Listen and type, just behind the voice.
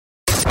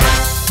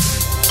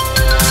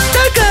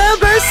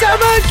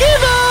Bersama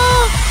Guibo.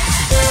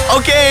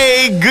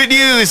 Okay, good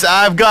news.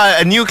 I've got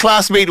a new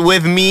classmate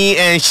with me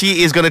and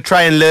she is going to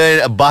try and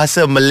learn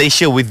bahasa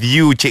Malaysia with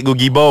you, Cikgu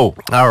Guibo.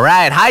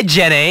 Alright, hi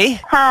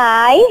Jenny.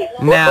 Hi.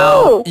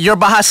 Now, your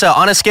bahasa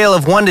on a scale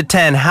of 1 to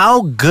 10,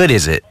 how good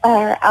is it?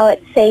 I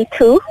would say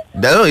 2.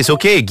 No, it's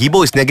okay.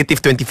 Guibo is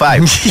negative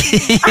 25.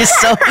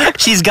 So,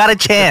 she's got a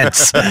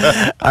chance.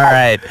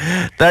 Alright,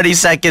 30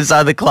 seconds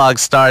on the clock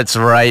starts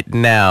right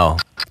now.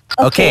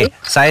 Okay,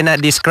 saya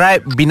nak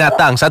describe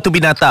binatang. Satu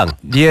binatang.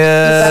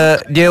 Dia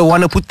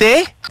warna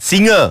putih.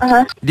 Singa.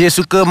 Dia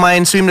suka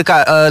main swim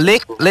dekat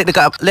lake. Lake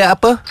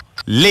apa?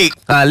 Lake.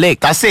 Lake.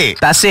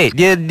 Tasik.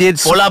 Dia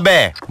Polar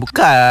bear.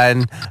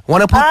 Bukan.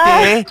 Warna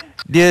putih.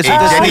 Dia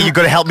suka Jenny, you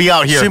gotta help me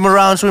out here. swim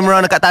around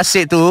dekat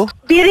tasik tu.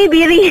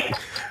 Biri-biri.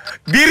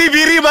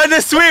 Biri-biri mana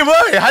swim,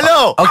 oi?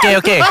 Hello.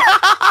 Okay.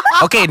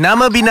 Okay,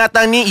 nama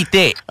binatang ni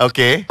itik.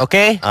 Okay.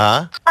 Okay?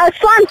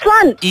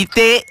 Swan.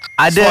 Itik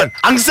ada...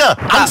 Angsa.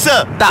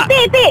 Tak.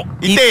 Itik.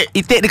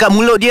 Itik. Dekat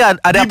mulut dia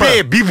ada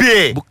apa?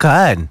 Bibir.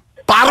 Bukan.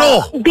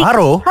 Paruh. Big.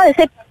 Paruh? How to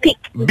say pig?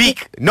 Big.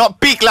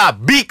 Not pig lah.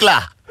 Big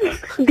lah.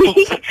 Big.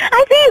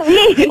 I say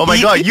big. Oh my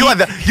god, you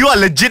are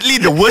legitly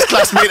the worst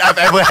classmate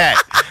I've ever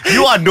had.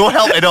 You are no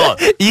help at all.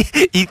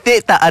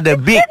 Itik tak ada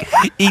big.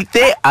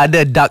 Itik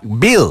ada duck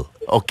bill.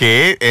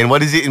 Okay, and what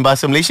is it in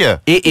bahasa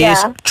Malaysia? It is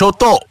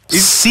COTOK.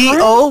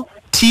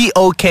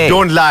 COTOK.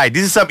 Don't lie,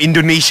 this is some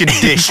Indonesian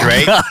dish,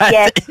 right?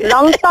 Yes.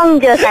 Lontong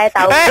je saya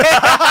tahu.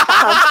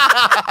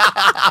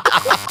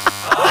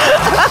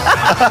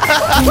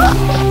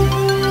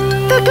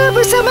 Teka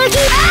Bersama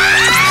Guibo.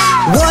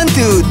 Want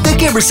to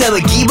Teka Bersama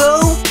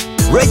Guibo?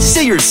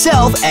 Register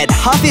yourself at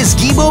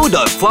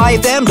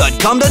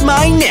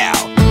hafizguibo.flyfm.com.my now.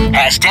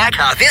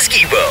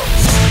 #HafizGuibo.